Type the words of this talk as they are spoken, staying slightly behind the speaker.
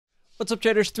What's up,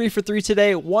 traders? 3 for 3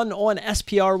 today. One on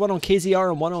SPR, one on KZR,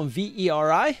 and one on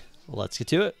VERI. Well, let's get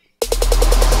to it.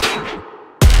 I'm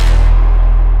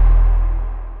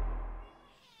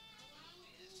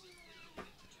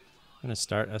going to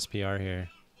start SPR here.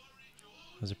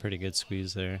 That was a pretty good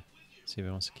squeeze there. See if it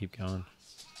wants to keep going.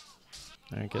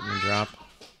 All right, getting the drop.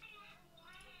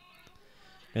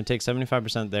 Going to take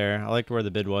 75% there. I liked where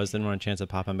the bid was. Didn't want a chance of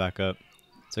popping back up.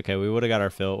 It's okay. We would have got our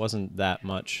fill. It wasn't that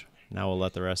much. Now we'll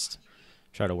let the rest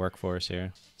try to work for us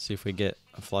here. See if we get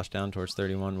a flush down towards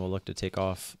 31. We'll look to take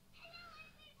off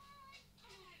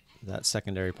that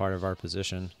secondary part of our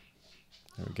position.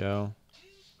 There we go.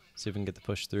 See if we can get the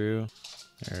push through.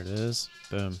 There it is.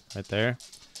 Boom. Right there.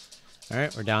 All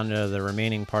right. We're down to the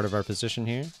remaining part of our position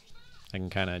here. I can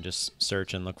kind of just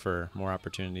search and look for more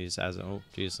opportunities as, oh,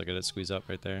 geez, look at it squeeze up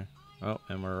right there. Oh,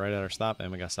 and we're right at our stop,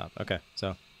 and we got stopped. Okay.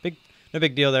 So no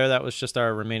big deal there. That was just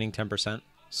our remaining 10%.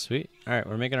 Sweet. All right,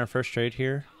 we're making our first trade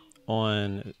here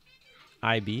on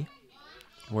IB.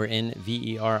 We're in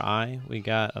VERI. We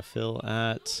got a fill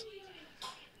at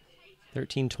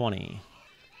 1320.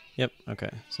 Yep,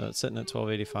 okay. So it's sitting at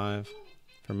 1285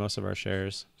 for most of our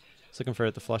shares. Just looking for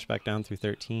it to flush back down through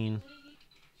 13.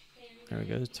 There we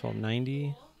go,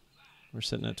 1290. We're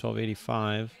sitting at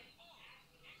 1285.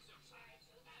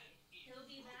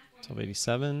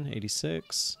 1287,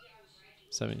 86,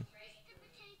 70.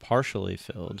 Partially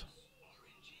filled.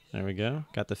 There we go.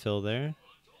 Got the fill there.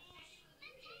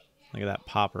 Look at that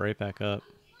pop right back up.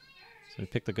 So we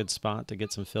picked a good spot to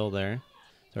get some fill there.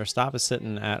 So our stop is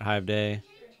sitting at high of day.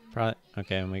 Probably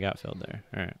okay, and we got filled there.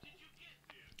 All right.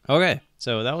 Okay,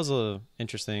 so that was a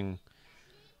interesting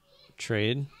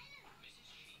trade.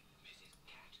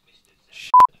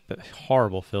 Shit, but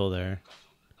horrible fill there.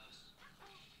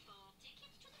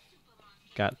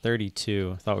 Got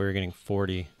 32. Thought we were getting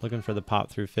 40. Looking for the pop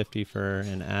through 50 for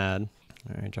an ad.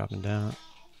 All right, dropping down.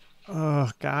 Oh,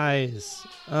 guys.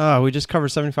 Oh, we just covered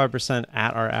 75%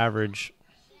 at our average.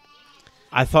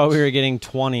 I thought we were getting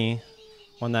 20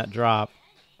 on that drop.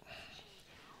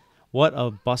 What a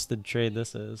busted trade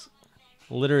this is.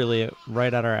 Literally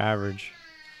right at our average.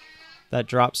 That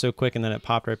dropped so quick and then it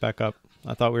popped right back up.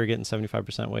 I thought we were getting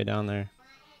 75% way down there.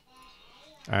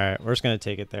 All right, we're just going to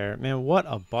take it there. Man, what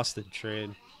a busted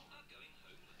trade.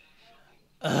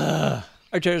 All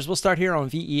right, traders, we'll start here on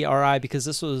VERI because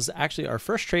this was actually our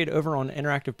first trade over on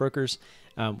Interactive Brokers.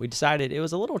 We decided it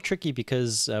was a little tricky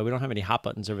because we don't have any hot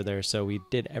buttons over there, so we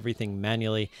did everything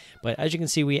manually. But as you can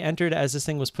see, we entered as this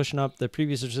thing was pushing up. The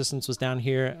previous resistance was down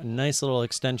here. A nice little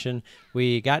extension.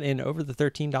 We got in over the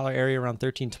 $13 area around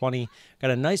 13.20.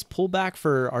 Got a nice pullback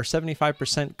for our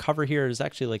 75% cover here. It is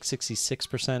actually like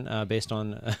 66% based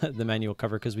on the manual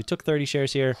cover because we took 30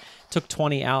 shares here, took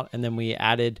 20 out, and then we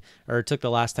added or took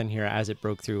the last 10 here as it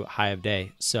broke through high of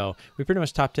day. So we pretty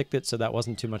much top ticked it, so that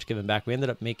wasn't too much given back. We ended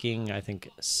up making, I think,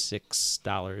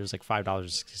 $6, like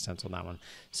 $5.60 on that one.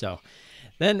 So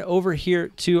then over here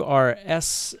to our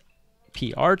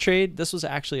SPR trade. This was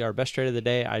actually our best trade of the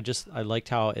day. I liked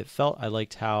how it felt. I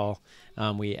liked how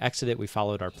we exited. We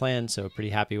followed our plan, so pretty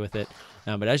happy with it.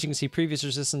 But as you can see, previous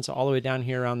resistance all the way down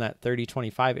here around that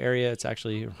 30.25 area. It's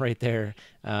actually right there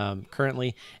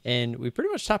currently. And we pretty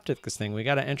much top ticked this thing. We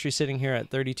got an entry sitting here at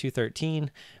 32.13.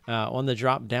 On the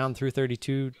drop down through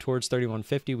 32 towards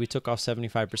 31.50, we took off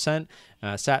 75%.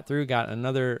 Sat through, got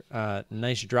another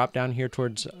nice drop down here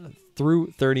towards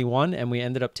through 31, and we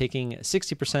ended up taking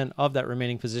 60% of that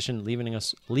remaining position, leaving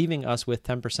us with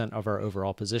 10% of our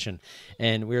overall position.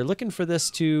 And we were looking for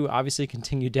this to obviously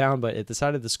continue down, but it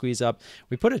decided to squeeze up.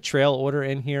 We put a trail order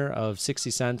in here of 60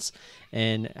 cents.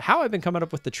 And how I've been coming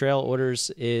up with the trail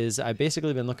orders is I've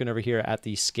basically been looking over here at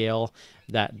the scale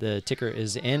that the ticker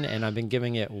is in, and I've been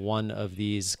giving it one of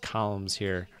these columns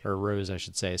here, or rows, I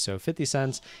should say. So 50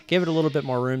 cents, gave it a little bit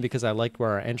more room because I liked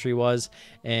where our entry was.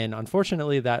 And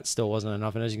unfortunately, that still wasn't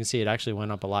enough. And as you can see, it actually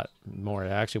went up a lot more.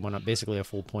 It actually went up basically a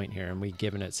full point here, and we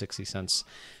given it 60 cents.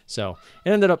 So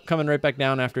it ended up coming right back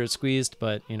down after it squeezed,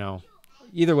 but, you know,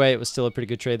 either way, it was still a pretty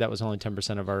good trade. That was only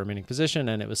 10% of our remaining position,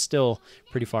 and it was still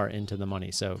pretty far into the money.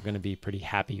 So going to be pretty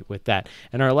happy with that.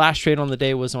 And our last trade on the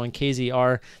day was on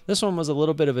KZR. This one was a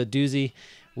little bit of a doozy.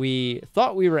 We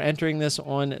thought we were entering this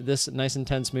on this nice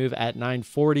intense move at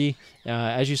 940.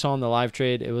 As you saw in the live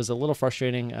trade, it was a little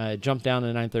frustrating. It jumped down to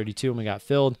 932 and we got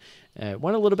filled.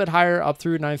 Went a little bit higher up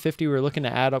through 950. We were looking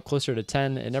to add up closer to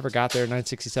 10. It never got there.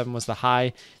 967 was the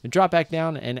high. It dropped back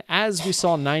down, and as we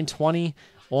saw 920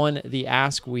 on the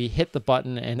ask, we hit the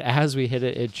button, and as we hit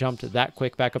it, it jumped that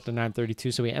quick back up to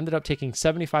 932. So we ended up taking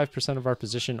 75% of our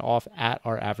position off at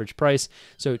our average price.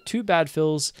 So 2 bad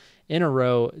fills in a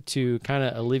row to kind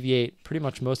of alleviate pretty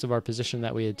much most of our position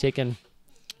that we had taken.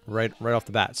 right off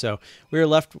the bat. So we were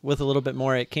left with a little bit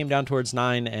more. It came down towards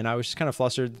 9, and I was just kind of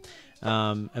flustered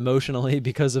emotionally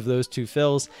because of those 2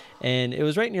 fills, and it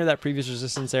was right near that previous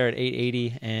resistance there at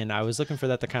 880, and I was looking for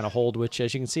that to kind of hold, which,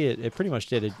 as you can see, it pretty much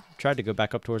did. It tried to go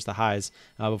back up towards the highs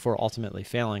before ultimately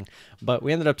failing, but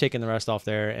we ended up taking the rest off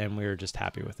there, and we were just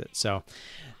happy with it. So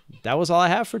that was all I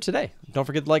have for today. Don't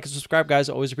forget to like and subscribe, guys.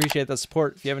 Always appreciate that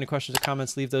support. If you have any questions or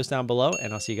comments, leave those down below,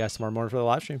 and I'll see you guys tomorrow morning for the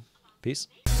live stream. Peace.